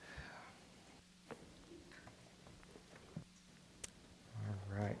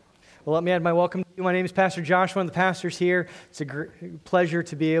Well, let me add my welcome to you. My name is Pastor Josh, one of the pastors here. It's a pleasure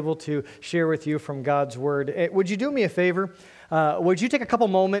to be able to share with you from God's Word. Would you do me a favor? Would you take a couple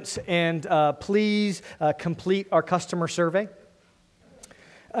moments and please complete our customer survey?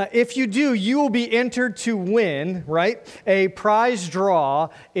 If you do, you will be entered to win, right, a prize draw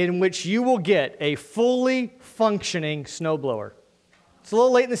in which you will get a fully functioning snowblower. It's a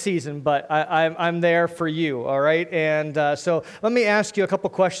little late in the season, but I'm there for you, all right? And so let me ask you a couple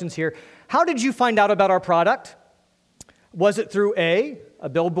questions here. How did you find out about our product? Was it through A,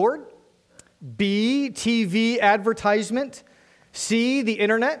 billboard, B, TV advertisement, C, the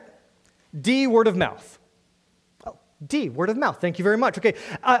internet, D, word of mouth? Oh, D, word of mouth. Thank you very much. Okay,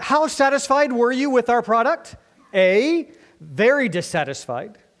 how satisfied were you with our product? A, very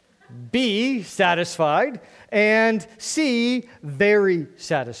dissatisfied. B, satisfied, and C, very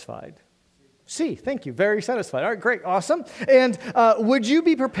satisfied. C, thank you, very satisfied. All right, great, awesome. And would you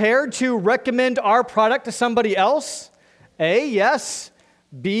be prepared to recommend our product to somebody else? A, yes.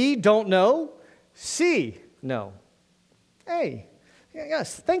 B, don't know. C, no. A,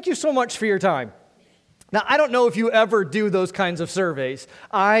 yes. Thank you so much for your time. Now, I don't know if you ever do those kinds of surveys.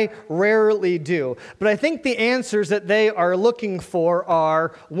 I rarely do. But I think the answers that they are looking for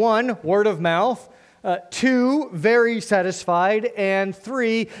are 1, word of mouth, 2, very satisfied, and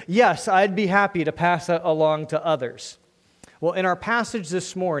 3, yes, I'd be happy to pass that along to others. Well, in our passage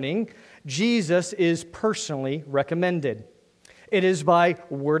this morning, Jesus is personally recommended. It is by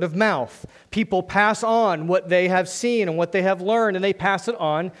word of mouth. People pass on what they have seen and what they have learned, and they pass it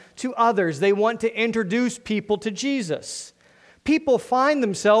on to others. They want to introduce people to Jesus. People find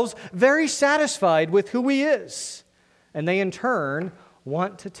themselves very satisfied with who He is, and they in turn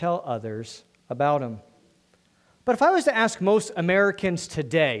want to tell others about Him. But if I was to ask most Americans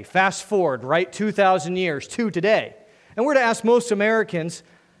today, fast forward, right, 2,000 years to today, and we're to ask most Americans,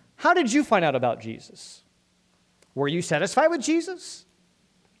 how did you find out about Jesus? Were you satisfied with Jesus?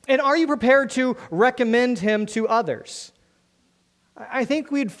 And are you prepared to recommend Him to others? I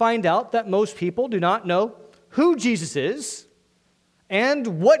think we'd find out that most people do not know who Jesus is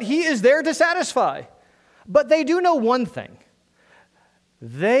and what He is there to satisfy. But they do know one thing.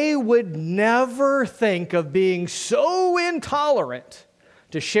 They would never think of being so intolerant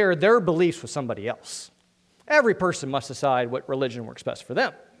to share their beliefs with somebody else. Every person must decide what religion works best for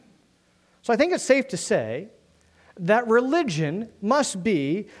them. So I think it's safe to say that religion must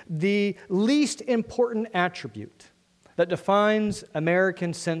be the least important attribute that defines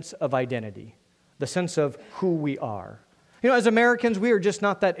American sense of identity, the sense of who we are. You know, as Americans, we are just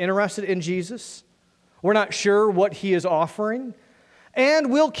not that interested in Jesus. We're not sure what He is offering, and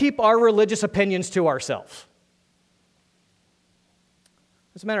we'll keep our religious opinions to ourselves.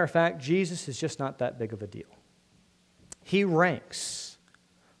 As a matter of fact, Jesus is just not that big of a deal. He ranks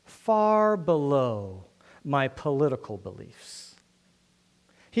far below my political beliefs.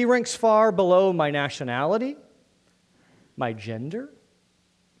 He ranks far below my nationality, my gender,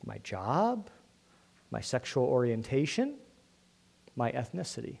 my job, my sexual orientation, my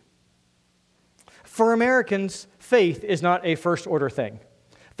ethnicity. For Americans, faith is not a first-order thing.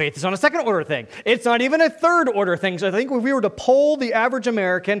 Faith is not a second-order thing. It's not even a third-order thing. So I think if we were to poll the average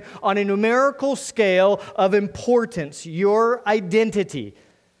American on a numerical scale of importance, your identity,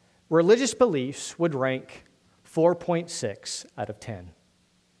 religious beliefs would rank 4.6 out of 10.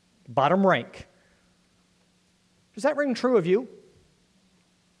 Bottom rank. Does that ring true of you?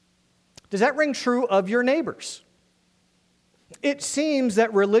 Does that ring true of your neighbors? It seems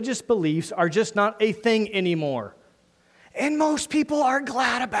that religious beliefs are just not a thing anymore. And most people are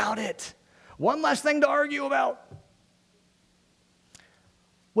glad about it. One less thing to argue about.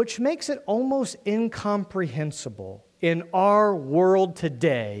 Which makes it almost incomprehensible in our world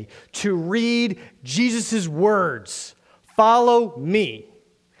today to read Jesus' words, "Follow me,"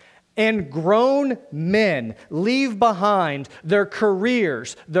 and grown men leave behind their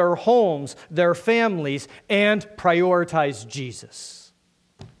careers, their homes, their families, and prioritize Jesus.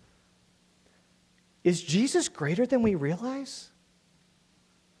 Is Jesus greater than we realize?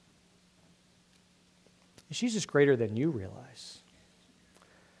 Is Jesus greater than you realize?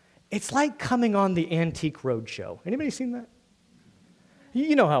 It's like coming on the Antique Roadshow. Anybody seen that?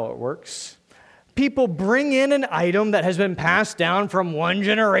 You know how it works. People bring in an item that has been passed down from one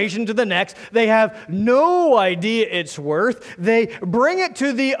generation to the next. They have no idea its worth. They bring it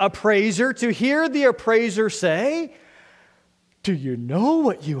to the appraiser to hear the appraiser say, "Do you know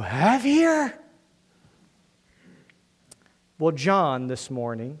what you have here?" Well, John this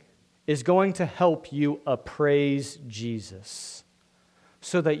morning is going to help you appraise Jesus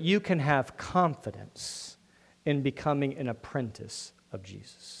so that you can have confidence in becoming an apprentice of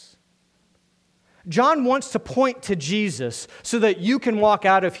Jesus. John wants to point to Jesus so that you can walk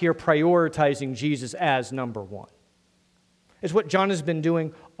out of here prioritizing Jesus as number one. It's what John has been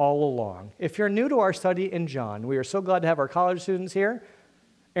doing all along. If you're new to our study in John, we are so glad to have our college students here.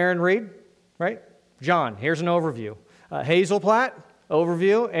 Aaron Reed, right? John, here's an overview. Hazel Platt,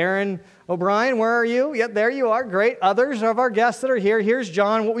 overview. Aaron O'Brien, where are you? Yep, there you are. Great. Others of our guests that are here. Here's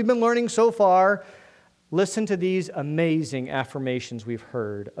John, what we've been learning so far. Listen to these amazing affirmations we've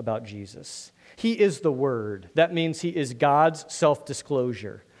heard about Jesus. He is the Word. That means He is God's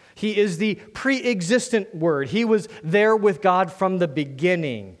self-disclosure. He is the pre-existent Word. He was there with God from the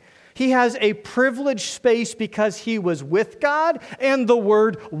beginning. He has a privileged space because He was with God and the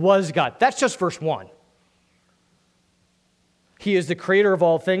Word was God. That's just verse 1. He is the creator of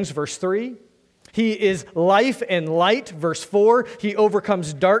all things, verse 3. He is life and light, verse 4. He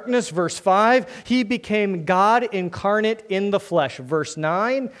overcomes darkness, verse 5. He became God incarnate in the flesh, verse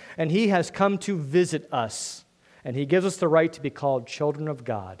 9. And He has come to visit us. And He gives us the right to be called children of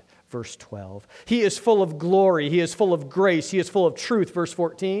God, verse 12. He is full of glory. He is full of grace. He is full of truth, verse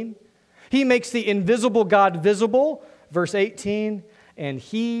 14. He makes the invisible God visible, verse 18. And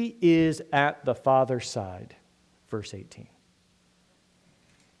He is at the Father's side, verse 18.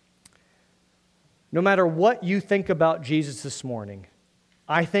 No matter what you think about Jesus this morning,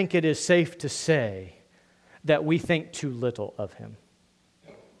 I think it is safe to say that we think too little of Him.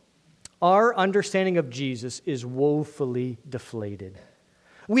 Our understanding of Jesus is woefully deflated.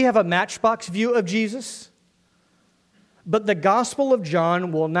 We have a matchbox view of Jesus, but the Gospel of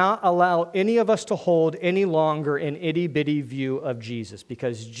John will not allow any of us to hold any longer an itty-bitty view of Jesus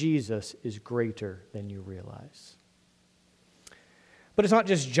because Jesus is greater than you realize. But it's not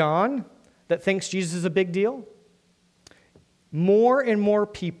just John that thinks Jesus is a big deal. More and more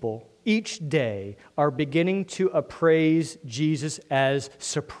people each day are beginning to appraise Jesus as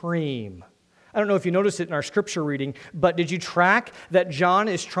supreme. I don't know if you noticed it in our scripture reading, but did you track that John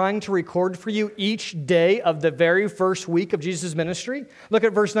is trying to record for you each day of the very first week of Jesus' ministry? Look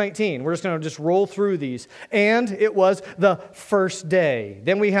at verse 19. We're just going to roll through these. And it was the first day.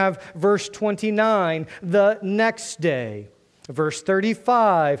 Then we have verse 29, the next day. Verse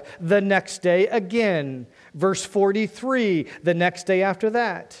 35, the next day again. Verse 43, the next day after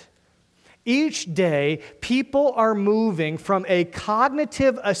that. Each day, people are moving from a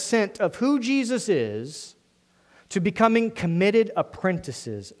cognitive assent of who Jesus is to becoming committed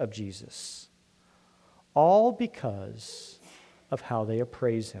apprentices of Jesus. All because of how they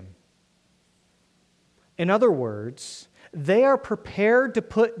appraise Him. In other words, they are prepared to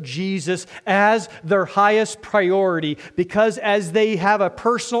put Jesus as their highest priority because as they have a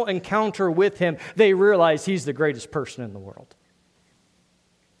personal encounter with Him, they realize He's the greatest person in the world.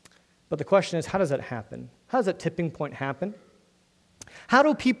 But the question is, how does that happen? How does that tipping point happen? How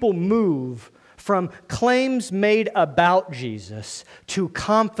do people move from claims made about Jesus to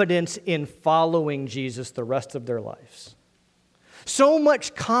confidence in following Jesus the rest of their lives? So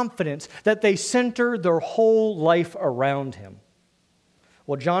much confidence that they center their whole life around Him.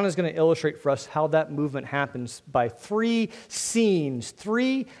 Well, John is going to illustrate for us how that movement happens by 3 scenes,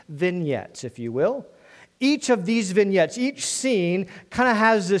 3 vignettes, if you will. Each of these vignettes, each scene kind of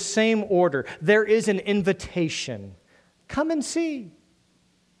has the same order. There is an invitation. Come and see.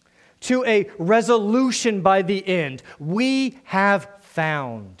 To a resolution by the end. We have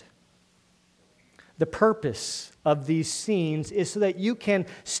found. The purpose of these scenes is so that you can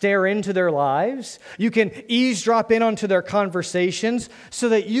stare into their lives, you can eavesdrop in onto their conversations, so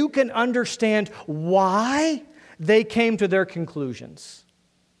that you can understand why they came to their conclusions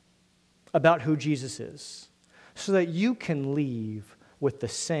about who Jesus is, so that you can leave with the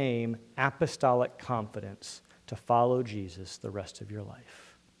same apostolic confidence to follow Jesus the rest of your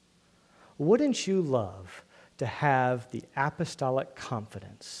life. Wouldn't you love to have the apostolic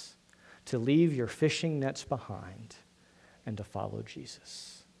confidence to leave your fishing nets behind and to follow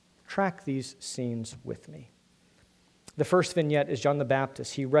Jesus? Track these scenes with me. The first vignette is John the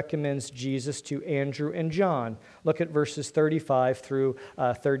Baptist. He recommends Jesus to Andrew and John. Look at verses 35 through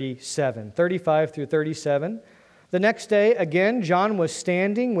 37. 35 through 37. The next day, again, John was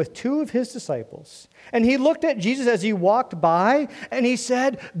standing with 2 of his disciples. And he looked at Jesus as he walked by, and he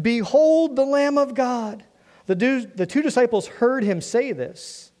said, "Behold the Lamb of God." The 2 disciples heard him say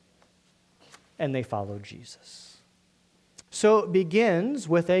this, and they followed Jesus. So it begins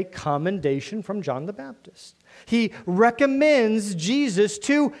with a commendation from John the Baptist. He recommends Jesus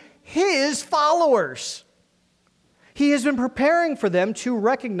to his followers. He has been preparing for them to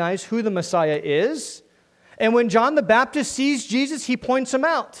recognize who the Messiah is. And when John the Baptist sees Jesus, he points him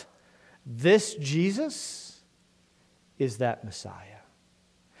out. This Jesus is that Messiah.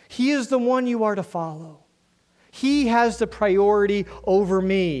 He is the one you are to follow. He has the priority over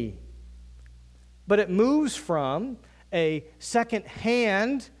me. But it moves from a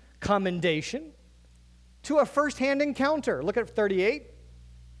second-hand commendation to a first-hand encounter. Look at 38.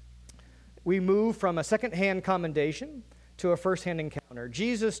 We move from a second-hand commendation to a first-hand encounter.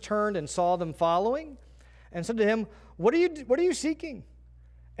 Jesus turned and saw them following and said to him, What are you seeking?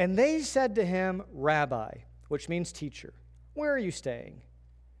 And they said to him, Rabbi, which means teacher, where are you staying?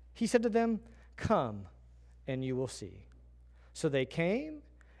 He said to them, Come, and you will see. So they came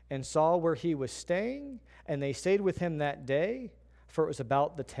and saw where he was staying, and they stayed with him that day, for it was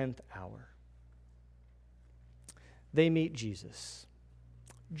about the 10th hour. They meet Jesus.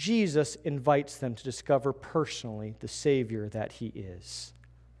 Jesus invites them to discover personally the Savior that he is.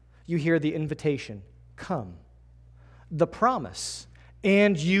 You hear the invitation, come. The promise,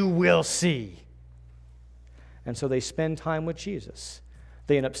 and you will see. And so they spend time with Jesus.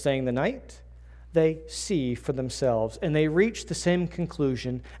 They end up staying the night. They see for themselves, and they reach the same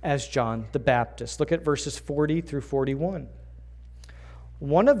conclusion as John the Baptist. Look at verses 40 through 41.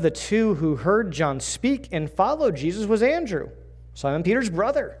 One of the two who heard John speak and followed Jesus was Andrew, Simon Peter's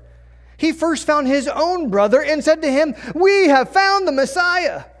brother. He first found his own brother and said to him, We have found the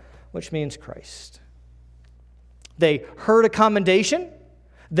Messiah, which means Christ. They heard a commendation.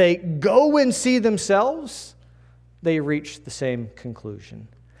 They go and see themselves. They reach the same conclusion.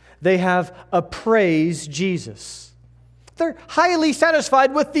 They have appraised Jesus. They're highly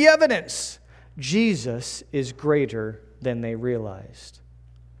satisfied with the evidence. Jesus is greater than they realized.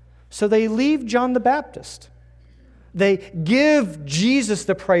 So they leave John the Baptist. They give Jesus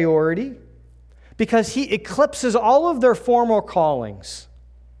the priority because he eclipses all of their formal callings.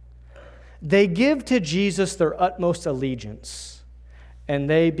 They give to Jesus their utmost allegiance, and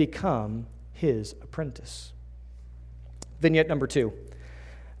they become his apprentice. Vignette number 2.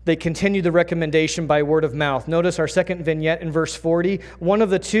 They continue the recommendation by word of mouth. Notice our second vignette in verse 40. One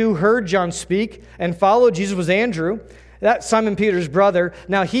of the two heard John speak and followed Jesus was Andrew. That's Simon Peter's brother.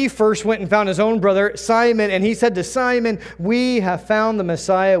 Now he first went and found his own brother, Simon, and he said to Simon, We have found the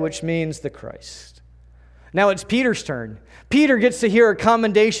Messiah, which means the Christ. Now it's Peter's turn. Peter gets to hear a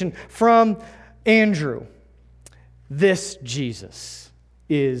commendation from Andrew. This Jesus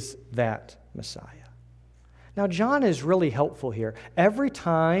is that Messiah. Now, John is really helpful here. Every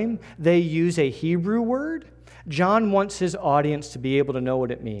time they use a Hebrew word, John wants his audience to be able to know what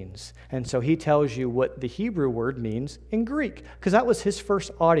it means. And so he tells you what the Hebrew word means in Greek, because that was his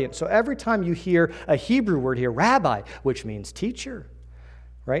first audience. So every time you hear a Hebrew word here, rabbi, which means teacher,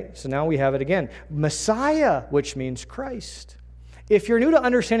 right? So now we have it again. Messiah, which means Christ. If you're new to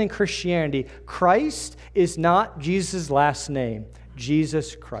understanding Christianity, Christ is not Jesus' last name,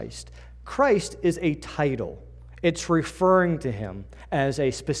 Jesus Christ. Christ is a title. It's referring to him as a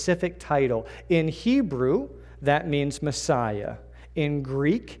specific title. In Hebrew, that means Messiah. In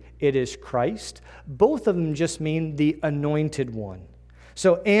Greek, it is Christ. Both of them just mean the anointed one.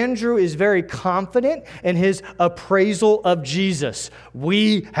 So Andrew is very confident in his appraisal of Jesus.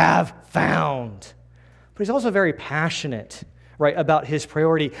 We have found. But he's also very passionate, right, about his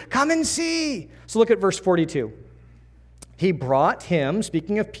priority. Come and see. So look at verse 42. He brought him,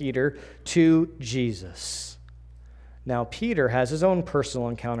 speaking of Peter, to Jesus. Now, Peter has his own personal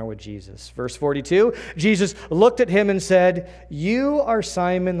encounter with Jesus. Verse 42, Jesus looked at him and said, You are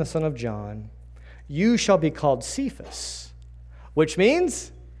Simon, the son of John. You shall be called Cephas, which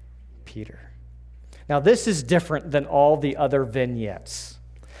means Peter. Now, this is different than all the other vignettes.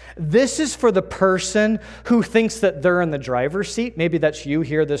 This is for the person who thinks that they're in the driver's seat. Maybe that's you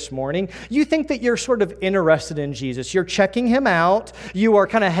here this morning. You think that you're sort of interested in Jesus. You're checking him out. You are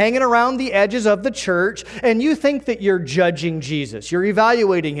kind of hanging around the edges of the church, and you think that you're judging Jesus. You're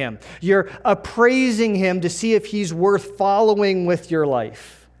evaluating him. You're appraising him to see if he's worth following with your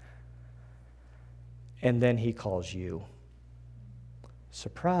life. And then he calls you.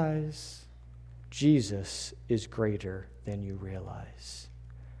 Surprise! Jesus is greater than you realize.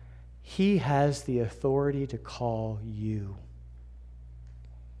 He has the authority to call you.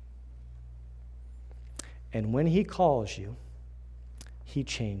 And when he calls you, he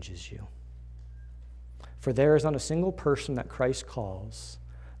changes you. For there is not a single person that Christ calls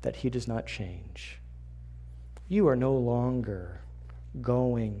that he does not change. You are no longer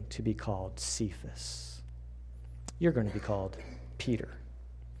going to be called Cephas. You're going to be called Peter.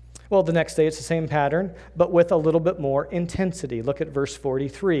 Well, the next day it's the same pattern, but with a little bit more intensity. Look at verse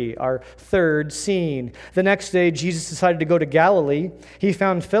 43, our third scene. The next day, Jesus decided to go to Galilee. He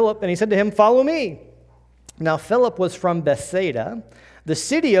found Philip, and he said to him, Follow me. Now, Philip was from Bethsaida, the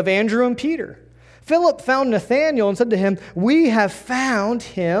city of Andrew and Peter. Philip found Nathanael and said to him, "We have found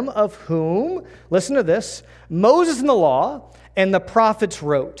him of whom," listen to this, "Moses in the law and the prophets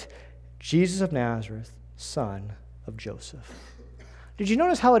wrote, Jesus of Nazareth, son of Joseph." Did you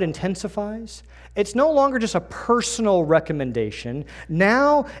notice how it intensifies? It's no longer just a personal recommendation.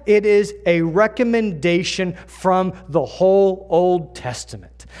 Now it is a recommendation from the whole Old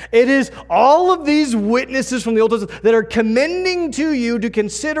Testament. It is all of these witnesses from the Old Testament that are commending to you to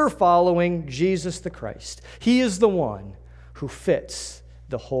consider following Jesus the Christ. He is the one who fits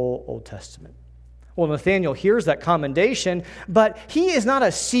the whole Old Testament. Well, Nathanael hears that commendation, but he is not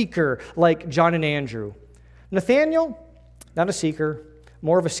a seeker like John and Andrew. Nathanael, not a seeker,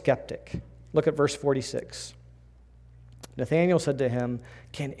 more of a skeptic. Look at verse 46. Nathanael said to him,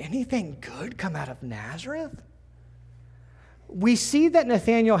 "Can anything good come out of Nazareth?" We see that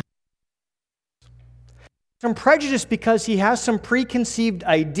Nathanael has some prejudice because he has some preconceived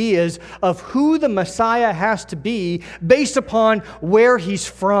ideas of who the Messiah has to be based upon where he's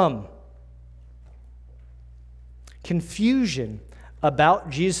from. Confusion about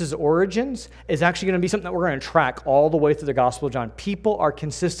Jesus' origins is actually going to be something that we're going to track all the way through the Gospel of John. People are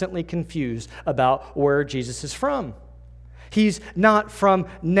consistently confused about where Jesus is from. He's not from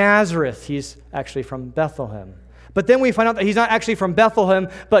Nazareth. He's actually from Bethlehem. But then we find out that he's not actually from Bethlehem,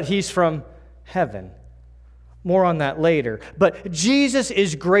 but he's from heaven. More on that later. But Jesus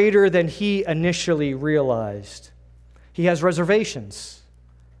is greater than he initially realized. He has reservations.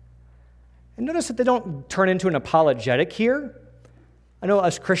 And notice that they don't turn into an apologetic here. I know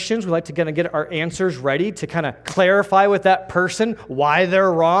as Christians, we like to kind of get our answers ready to kind of clarify with that person why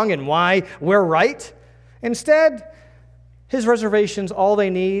they're wrong and why we're right. Instead, his reservations, all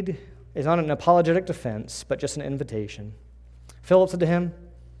they need is not an apologetic defense, but just an invitation. Philip said to him,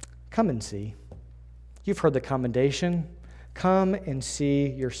 "Come and see." You've heard the commendation. Come and see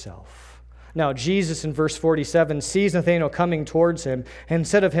yourself. Now, Jesus in verse 47 sees Nathanael coming towards him and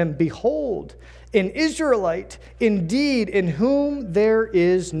said of him, "Behold, an Israelite, indeed, in whom there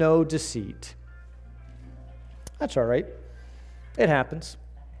is no deceit." That's all right. It happens.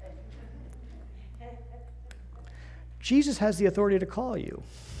 Jesus has the authority to call you.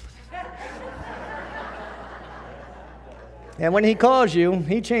 And when he calls you,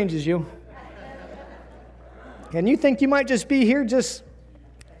 he changes you. And you think you might just be here just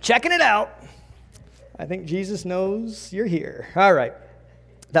checking it out. I think Jesus knows you're here. All right.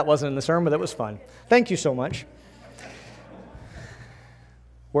 That wasn't in the sermon, but that was fun. Thank you so much.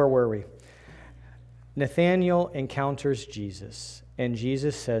 Where were we? Nathanael encounters Jesus, and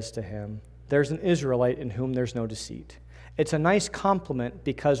Jesus says to him, "There's an Israelite in whom there's no deceit." It's a nice compliment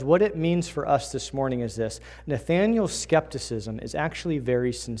because what it means for us this morning is this. Nathanael's skepticism is actually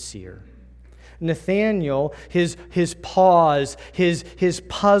very sincere. Nathanael, his pause, his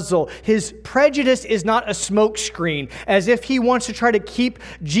puzzle, his prejudice is not a smokescreen, as if he wants to try to keep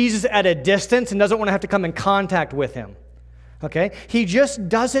Jesus at a distance and doesn't want to have to come in contact with him. Okay? He just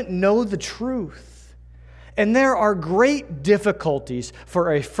doesn't know the truth. And there are great difficulties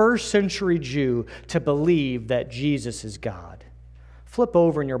for a first century Jew to believe that Jesus is God. Flip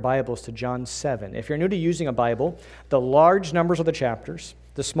over in your Bibles to John 7. If you're new to using a Bible, the large numbers of the chapters,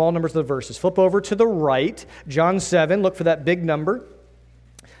 the small numbers of the verses. Flip over to the right, John 7, look for that big number.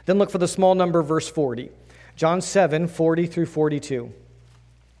 Then look for the small number, verse 40. John 7, 40 through 42.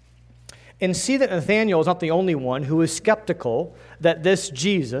 And see that Nathanael is not the only one who is skeptical that this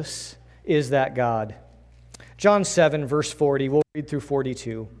Jesus is that God. John 7, verse 40, we'll read through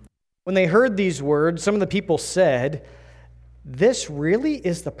 42. When they heard these words, some of the people said, "This really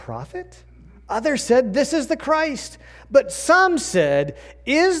is the prophet?" Others said, "This is the Christ." But some said,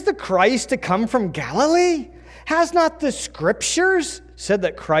 "Is the Christ to come from Galilee? Has not the Scriptures said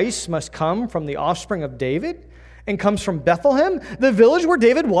that Christ must come from the offspring of David and comes from Bethlehem, the village where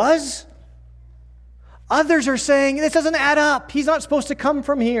David was?" Others are saying, "This doesn't add up. He's not supposed to come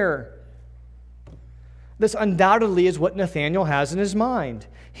from here." This undoubtedly is what Nathanael has in his mind.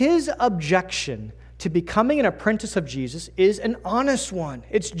 His objection to becoming an apprentice of Jesus is an honest one.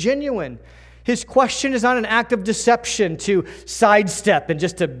 It's genuine. His question is not an act of deception to sidestep and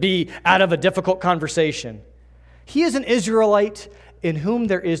just to be out of a difficult conversation. He is an Israelite in whom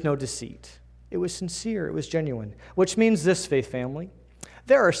there is no deceit. It was sincere. It was genuine. Which means this, faith family.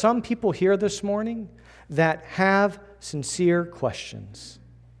 There are some people here this morning that have sincere questions.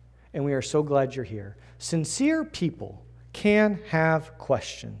 And we are so glad you're here. Sincere people can have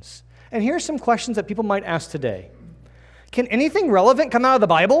questions. And here's some questions that people might ask today. Can anything relevant come out of the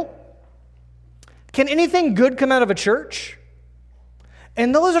Bible? Can anything good come out of a church?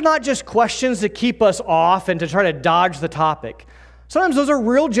 And those are not just questions to keep us off and to try to dodge the topic. Sometimes those are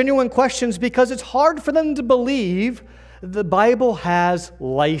real, genuine questions because it's hard for them to believe the Bible has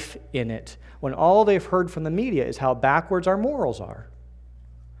life in it when all they've heard from the media is how backwards our morals are.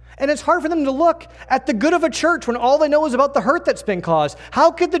 And it's hard for them to look at the good of a church when all they know is about the hurt that's been caused.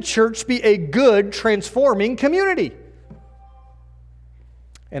 How could the church be a good, transforming community?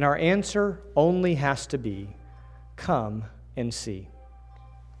 And our answer only has to be, come and see.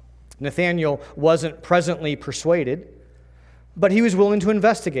 Nathanael wasn't presently persuaded, but he was willing to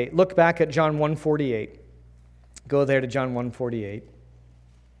investigate. Look back at John 1:48. Go there to John 1:48.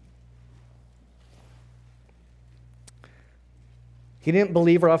 He didn't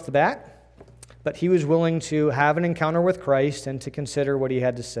believe right off the bat, but he was willing to have an encounter with Christ and to consider what he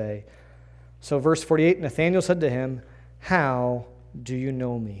had to say. So verse 48, Nathanael said to him, "How do you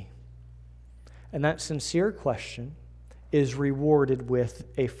know me?" And that sincere question is rewarded with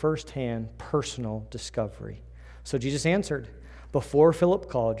a firsthand personal discovery. So Jesus answered, "Before Philip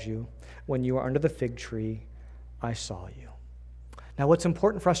called you, when you were under the fig tree, I saw you." Now, what's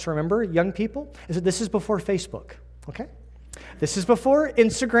important for us to remember, young people, is that this is before Facebook, okay? This is before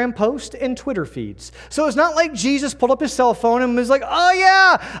Instagram posts and Twitter feeds. So it's not like Jesus pulled up his cell phone and was like, "Oh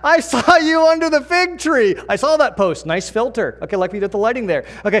yeah, I saw you under the fig tree. I saw that post. Nice filter." Okay, like we did the lighting there.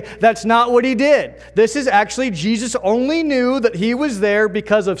 Okay, that's not what he did. This is actually Jesus only knew that he was there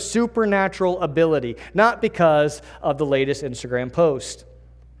because of supernatural ability, not because of the latest Instagram post.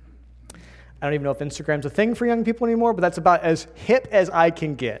 I don't even know if Instagram's a thing for young people anymore, but that's about as hip as I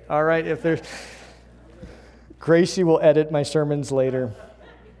can get. All right, if there's... Gracie will edit my sermons later.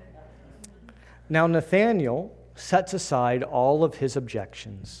 Now, Nathanael sets aside all of his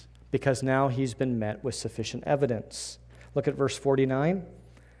objections because now he's been met with sufficient evidence. Look at verse 49.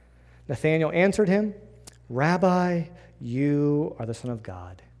 Nathanael answered him, "Rabbi, you are the Son of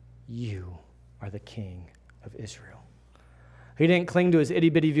God. You are the King of Israel." He didn't cling to his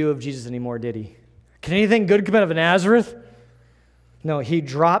itty-bitty view of Jesus anymore, did he? Can anything good come out of Nazareth? No, he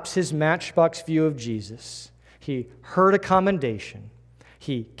drops his matchbox view of Jesus. He heard a commendation,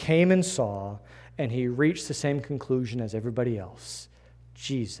 he came and saw, and he reached the same conclusion as everybody else.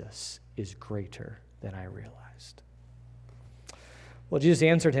 Jesus is greater than I realized. Well, Jesus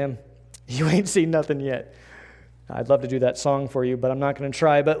answered him, "You ain't seen nothing yet." I'd love to do that song for you, but I'm not going to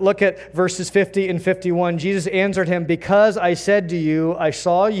try. But look at verses 50 and 51. Jesus answered him, "Because I said to you, I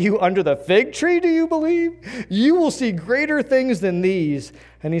saw you under the fig tree, do you believe? You will see greater things than these."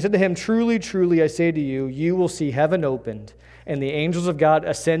 And he said to him, "Truly, truly, I say to you, you will see heaven opened and the angels of God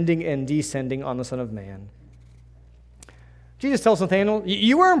ascending and descending on the Son of Man." Jesus tells Nathanael,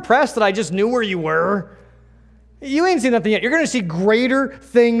 "You were impressed that I just knew where you were? You ain't seen nothing yet. You're going to see greater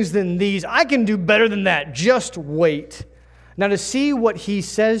things than these. I can do better than that. Just wait." Now, to see what he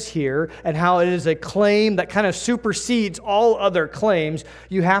says here and how it is a claim that kind of supersedes all other claims,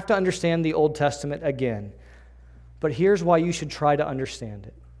 you have to understand the Old Testament again. But here's why you should try to understand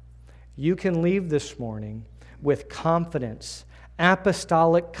it. You can leave this morning with confidence,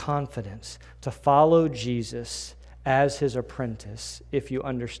 apostolic confidence, to follow Jesus as his apprentice if you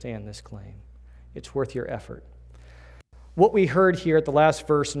understand this claim. It's worth your effort. What we heard here at the last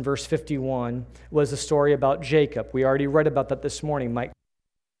verse in verse 51 was a story about Jacob. We already read about that this morning. Mike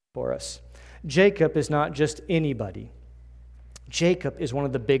for us. Jacob is not just anybody. Jacob is one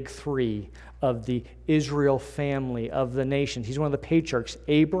of the big three of the Israel family of the nation. He's one of the patriarchs,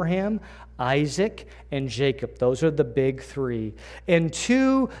 Abraham, Isaac, and Jacob. Those are the big three. And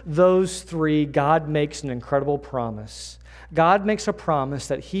to those three, God makes an incredible promise. God makes a promise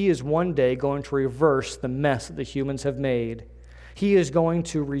that he is one day going to reverse the mess that the humans have made. He is going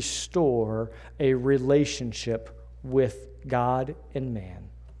to restore a relationship with God and man.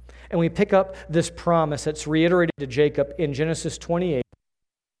 And we pick up this promise that's reiterated to Jacob in Genesis 28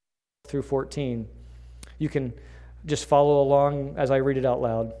 through 14. You can just follow along as I read it out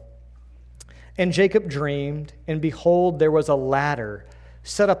loud. "And Jacob dreamed, and behold, there was a ladder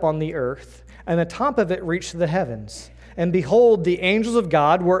set up on the earth, and the top of it reached to the heavens. And behold, the angels of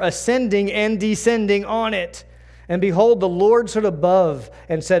God were ascending and descending on it. And behold, the Lord stood above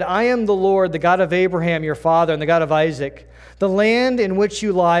and said, I am the Lord, the God of Abraham, your father, and the God of Isaac. The land in which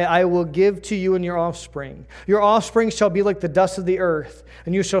you lie I will give to you and your offspring. Your offspring shall be like the dust of the earth,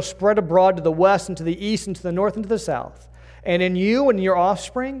 and you shall spread abroad to the west and to the east and to the north and to the south. And in you and your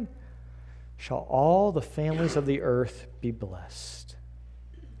offspring shall all the families of the earth be blessed."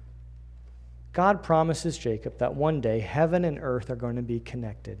 God promises Jacob that one day heaven and earth are going to be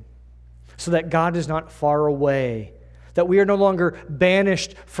connected, so that God is not far away, that we are no longer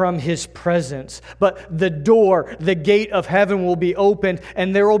banished from his presence, but the door, the gate of heaven will be opened,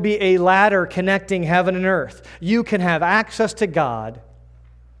 and there will be a ladder connecting heaven and earth. You can have access to God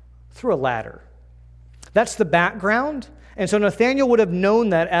through a ladder. That's the background. And so Nathanael would have known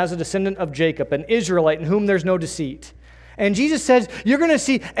that as a descendant of Jacob, an Israelite in whom there's no deceit. And Jesus says, you're going to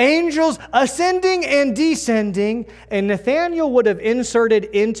see angels ascending and descending. And Nathanael would have inserted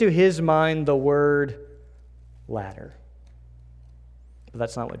into his mind the word ladder. But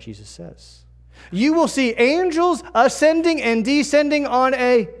that's not what Jesus says. You will see angels ascending and descending on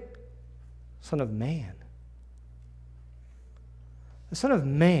a Son of Man. The Son of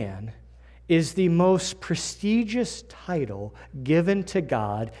Man is the most prestigious title given to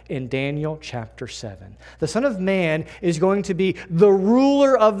God in Daniel chapter 7. The Son of Man is going to be the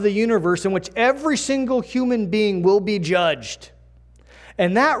ruler of the universe in which every single human being will be judged.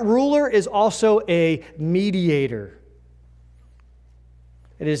 And that ruler is also a mediator.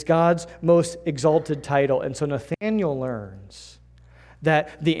 It is God's most exalted title. And so Nathanael learns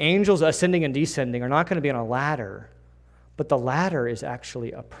that the angels ascending and descending are not going to be on a ladder, but the ladder is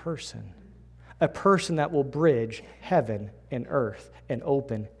actually a person that will bridge heaven and earth and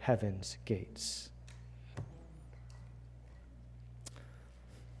open heaven's gates.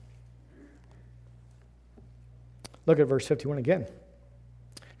 Look at verse 51 again.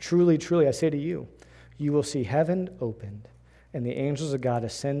 Truly, truly, I say to you, you will see heaven opened and the angels of God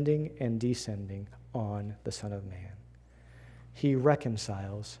ascending and descending on the Son of Man. He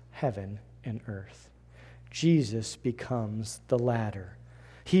reconciles heaven and earth. Jesus becomes the ladder.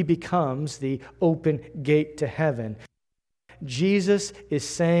 He becomes the open gate to heaven. Jesus is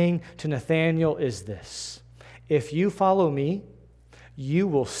saying to Nathanael is this: if you follow me, you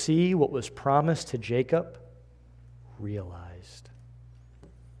will see what was promised to Jacob realized.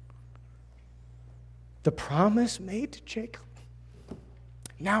 The promise made to Jacob,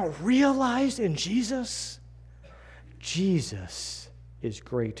 now realized in Jesus. Jesus is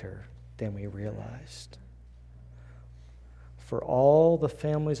greater than we realized. For all the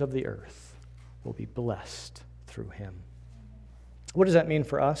families of the earth will be blessed through him. What does that mean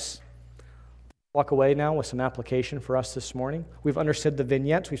for us? Walk away now with some application for us this morning. We've understood the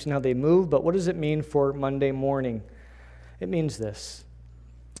vignettes. We've seen how they move, but what does it mean for Monday morning? It means this: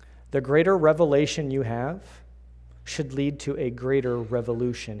 the greater revelation you have should lead to a greater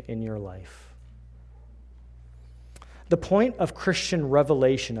revolution in your life. The point of Christian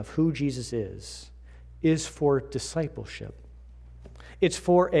revelation of who Jesus is for discipleship. It's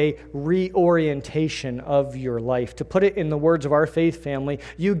for a reorientation of your life. To put it in the words of our faith family,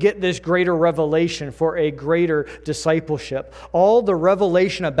 you get this greater revelation for a greater discipleship. All the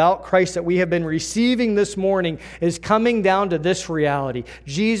revelation about Christ that we have been receiving this morning is coming down to this reality: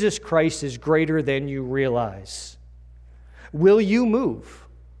 Jesus Christ is greater than you realize. Will you move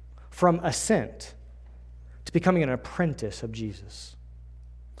from assent to becoming an apprentice of Jesus?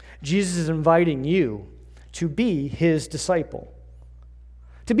 Jesus is inviting you to be his disciple.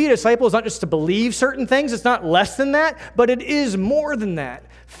 To be a disciple is not just to believe certain things. It's not less than that, but it is more than that.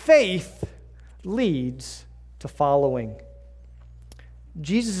 Faith leads to following.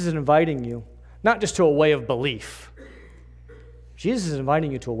 Jesus is inviting you not just to a way of belief. Jesus is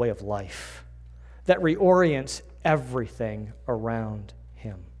inviting you to a way of life that reorients everything around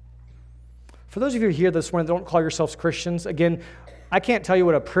him. For those of you here this morning that don't call yourselves Christians, again, I can't tell you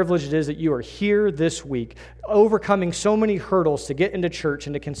what a privilege it is that you are here this week, overcoming so many hurdles to get into church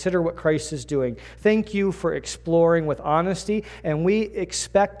and to consider what Christ is doing. Thank you for exploring with honesty, and we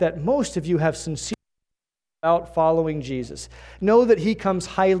expect that most of you have sincere about following Jesus. Know that he comes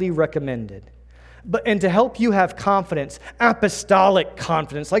highly recommended. And to help you have confidence, apostolic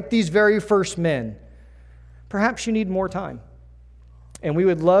confidence, like these very first men, perhaps you need more time. And we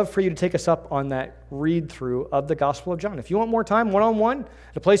would love for you to take us up on that read-through of the Gospel of John. If you want more time, one-on-one,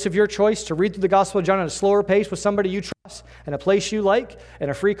 at a place of your choice to read through the Gospel of John at a slower pace with somebody you trust and a place you like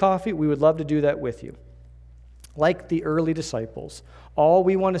and a free coffee, we would love to do that with you. Like the early disciples, all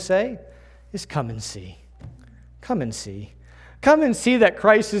we want to say is come and see. Come and see. Come and see that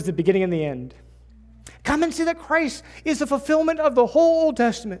Christ is the beginning and the end. Come and see that Christ is the fulfillment of the whole Old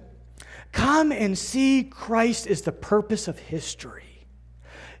Testament. Come and see Christ is the purpose of history.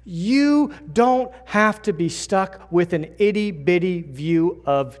 You don't have to be stuck with an itty-bitty view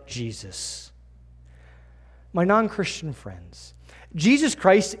of Jesus. My non-Christian friends, Jesus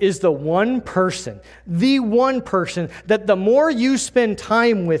Christ is the one person that the more you spend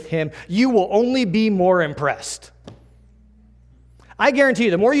time with him, you will only be more impressed. I guarantee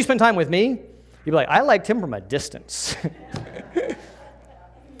you, the more you spend time with me, you'll be like, I liked him from a distance.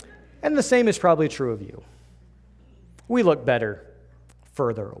 And the same is probably true of you. We look better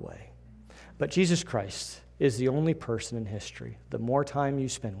further away. But Jesus Christ is the only person in history. The more time you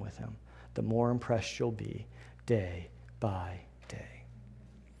spend with him, the more impressed you'll be day by day.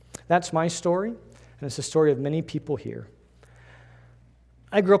 That's my story, and it's the story of many people here.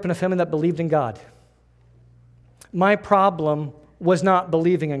 I grew up in a family that believed in God. My problem was not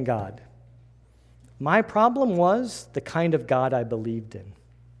believing in God. My problem was the kind of God I believed in.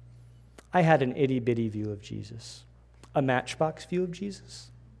 I had an itty-bitty view of Jesus, a matchbox view of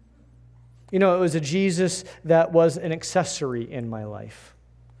Jesus. It was a Jesus that was an accessory in my life.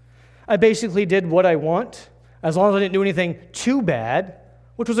 I basically did what I want, as long as I didn't do anything too bad,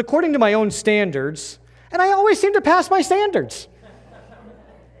 which was according to my own standards, and I always seemed to pass my standards.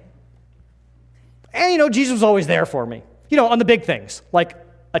 And, Jesus was always there for me, on the big things, like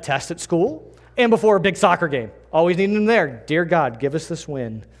a test at school and before a big soccer game. Always needed him there. Dear God, give us this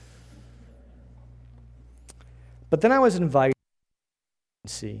win. But then I was invited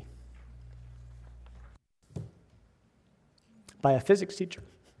to see by a physics teacher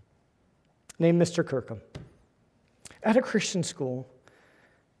named Mr. Kirkham at a Christian school.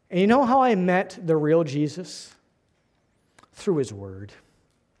 And you know how I met the real Jesus? Through his word.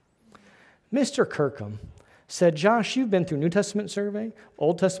 Mr. Kirkham said, Josh, you've been through New Testament survey,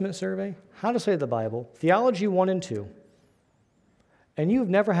 Old Testament survey, how to study the Bible, theology 1 and 2, and you've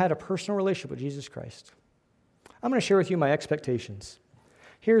never had a personal relationship with Jesus Christ. I'm going to share with you my expectations.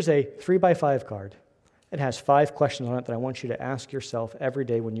 Here's a 3x5 card. It has 5 questions on it that I want you to ask yourself every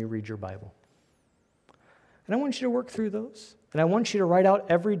day when you read your Bible. And I want you to work through those. And I want you to write out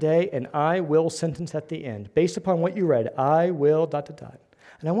every day an I will sentence at the end. Based upon what you read, I will ...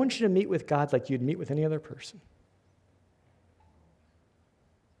 And I want you to meet with God like you'd meet with any other person.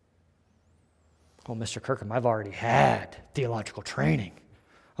 Oh, Mr. Kirkham, I've already had theological training.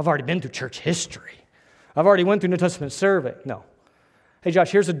 I've already been through church history. I've already went through New Testament survey. No. Hey, Josh,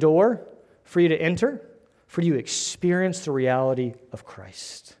 here's a door for you to enter, for you to experience the reality of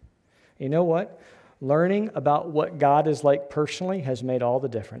Christ. You know what? Learning about what God is like personally has made all the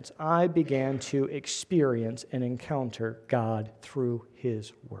difference. I began to experience and encounter God through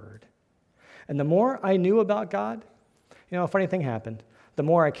his word. And the more I knew about God, a funny thing happened. The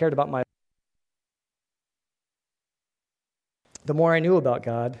more I cared about the more I knew about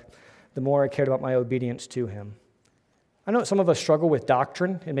God, the more I cared about my obedience to him. I know some of us struggle with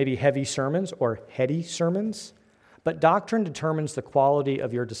doctrine and maybe heavy sermons or heady sermons, but doctrine determines the quality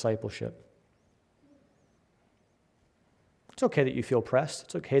of your discipleship. It's okay that you feel pressed.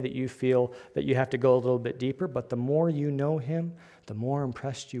 It's okay that you feel that you have to go a little bit deeper, but the more you know him, the more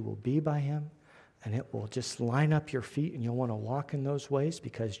impressed you will be by him, and it will just line up your feet, and you'll want to walk in those ways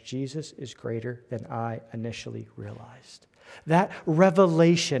because Jesus is greater than I initially realized. That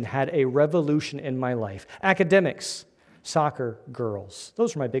revelation had a revolution in my life. Academics, soccer, girls.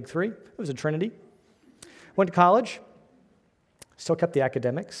 Those were my big 3. It was a trinity. Went to college, still kept the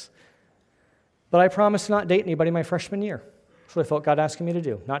academics, but I promised to not date anybody my freshman year. That's what I felt God asking me to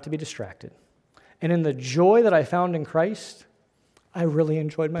do, not to be distracted. And in the joy that I found in Christ, I really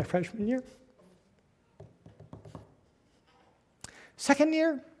enjoyed my freshman year. Second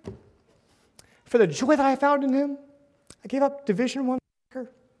year, for the joy that I found in him, I gave up Division I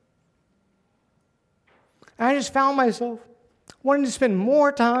soccer. And I just found myself wanting to spend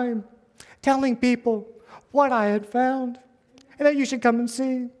more time telling people what I had found and that you should come and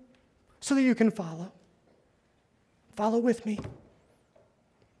see so that you can follow. Follow with me.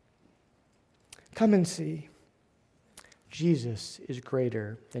 Come and see. Jesus is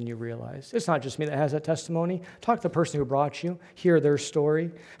greater than you realize. It's not just me that has that testimony. Talk to the person who brought you. Hear their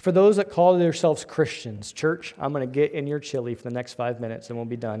story. For those that call themselves Christians, church, I'm going to get in your chili for the next 5 minutes and we'll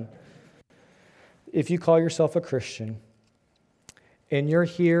be done. If you call yourself a Christian and you're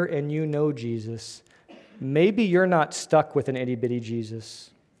here and you know Jesus, maybe you're not stuck with an itty-bitty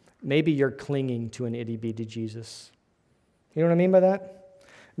Jesus. Maybe you're clinging to an itty-bitty Jesus. You know what I mean by that?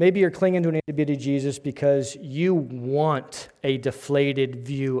 Maybe you're clinging to an itty-bitty Jesus because you want a deflated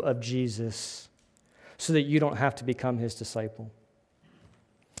view of Jesus so that you don't have to become his disciple.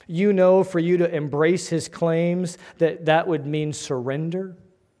 You know for you to embrace his claims that would mean surrender,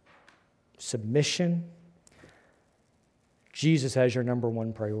 submission. Jesus as your number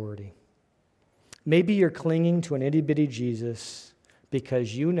 1 priority. Maybe you're clinging to an itty-bitty Jesus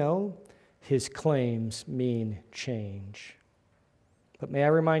because you know his claims mean change. But may I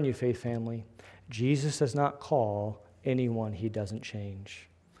remind you, faith family, Jesus does not call anyone he doesn't change.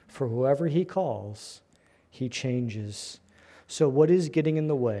 For whoever he calls, he changes. So what is getting in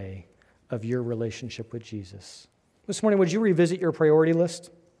the way of your relationship with Jesus? This morning, would you revisit your priority list?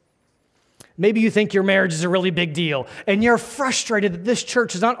 Maybe you think your marriage is a really big deal, and you're frustrated that this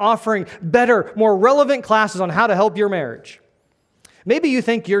church is not offering better, more relevant classes on how to help your marriage. Maybe you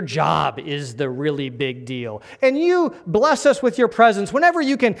think your job is the really big deal, and you bless us with your presence whenever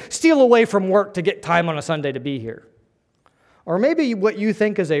you can steal away from work to get time on a Sunday to be here. Or maybe what you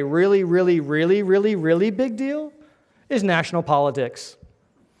think is a really, really, really, really, really big deal is national politics.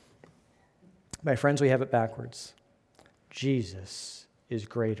 My friends, we have it backwards. Jesus is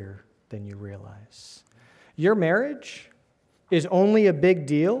greater than you realize. Your marriage is only a big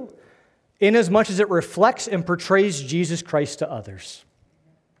deal inasmuch as it reflects and portrays Jesus Christ to others.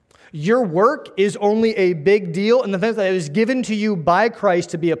 Your work is only a big deal in the sense that it is given to you by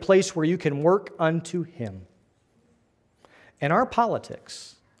Christ to be a place where you can work unto Him. And our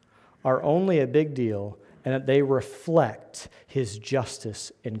politics are only a big deal in that they reflect His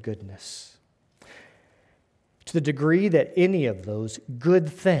justice and goodness. To the degree that any of those good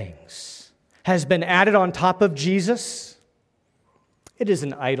things has been added on top of Jesus, it is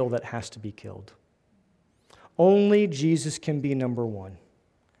an idol that has to be killed. Only Jesus can be number one.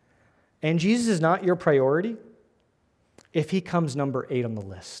 And Jesus is not your priority if He comes number 8 on the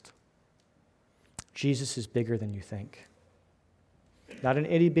list. Jesus is bigger than you think. Not an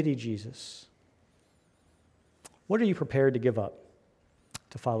itty-bitty Jesus. What are you prepared to give up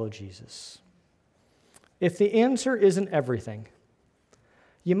to follow Jesus? If the answer isn't everything,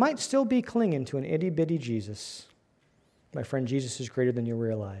 you might still be clinging to an itty-bitty Jesus. My friend, Jesus is greater than you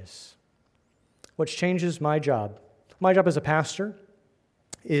realize. What changes my job as a pastor,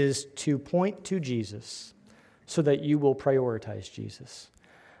 is to point to Jesus so that you will prioritize Jesus.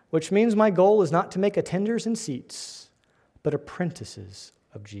 Which means my goal is not to make attenders and seats, but apprentices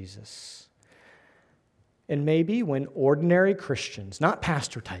of Jesus. And maybe when ordinary Christians, not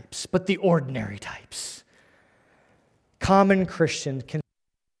pastor types, but the ordinary types, common Christians can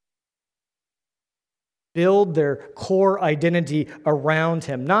build their core identity around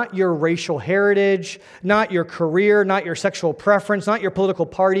Him. Not your racial heritage, not your career, not your sexual preference, not your political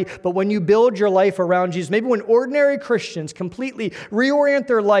party, but when you build your life around Jesus, maybe when ordinary Christians completely reorient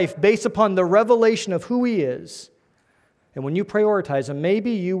their life based upon the revelation of who He is, and when you prioritize Him,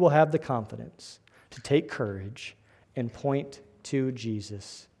 maybe you will have the confidence to take courage and point to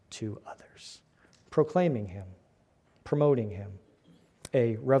Jesus to others, proclaiming Him, promoting Him,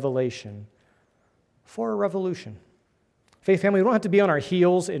 a revelation for a revolution. Faith family, we don't have to be on our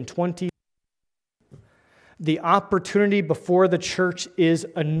heels in 20. The opportunity before the church is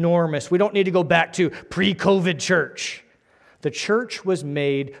enormous. We don't need to go back to pre-COVID church. The church was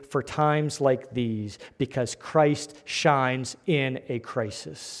made for times like these because Christ shines in a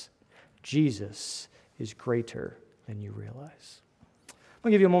crisis. Jesus is greater than you realize. I'm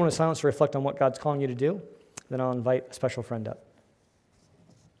going to give you a moment of silence to reflect on what God's calling you to do. Then I'll invite a special friend up.